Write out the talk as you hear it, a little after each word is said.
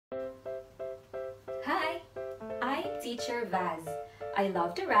teacher Vaz. I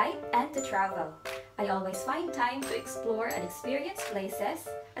love to write and to travel. I always find time to explore and experience places,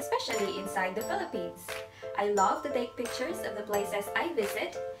 especially inside the Philippines. I love to take pictures of the places I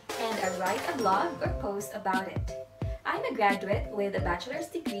visit and I write a blog or post about it. I'm a graduate with a bachelor's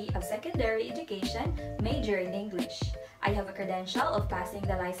degree of secondary education, major in English. I have a credential of passing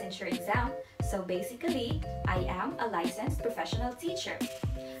the licensure exam, so basically, I am a licensed professional teacher.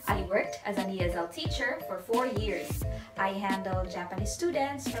 I worked as an ESL teacher for 4 years. I handled Japanese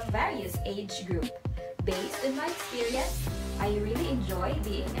students from various age groups. Based on my experience, I really enjoy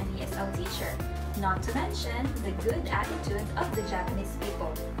being an ESL teacher, not to mention the good attitude of the Japanese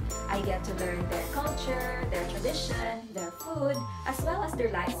people. I get to learn their culture, their tradition, their food, as well as their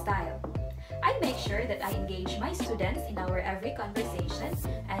lifestyle. I make sure that I engage my students in our every conversation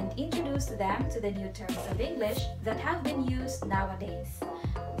and introduce them to the new terms of English that have been used nowadays.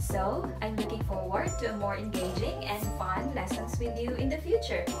 So, I'm looking forward to a more engaging and fun lessons with you in the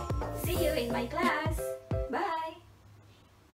future. See you in my class!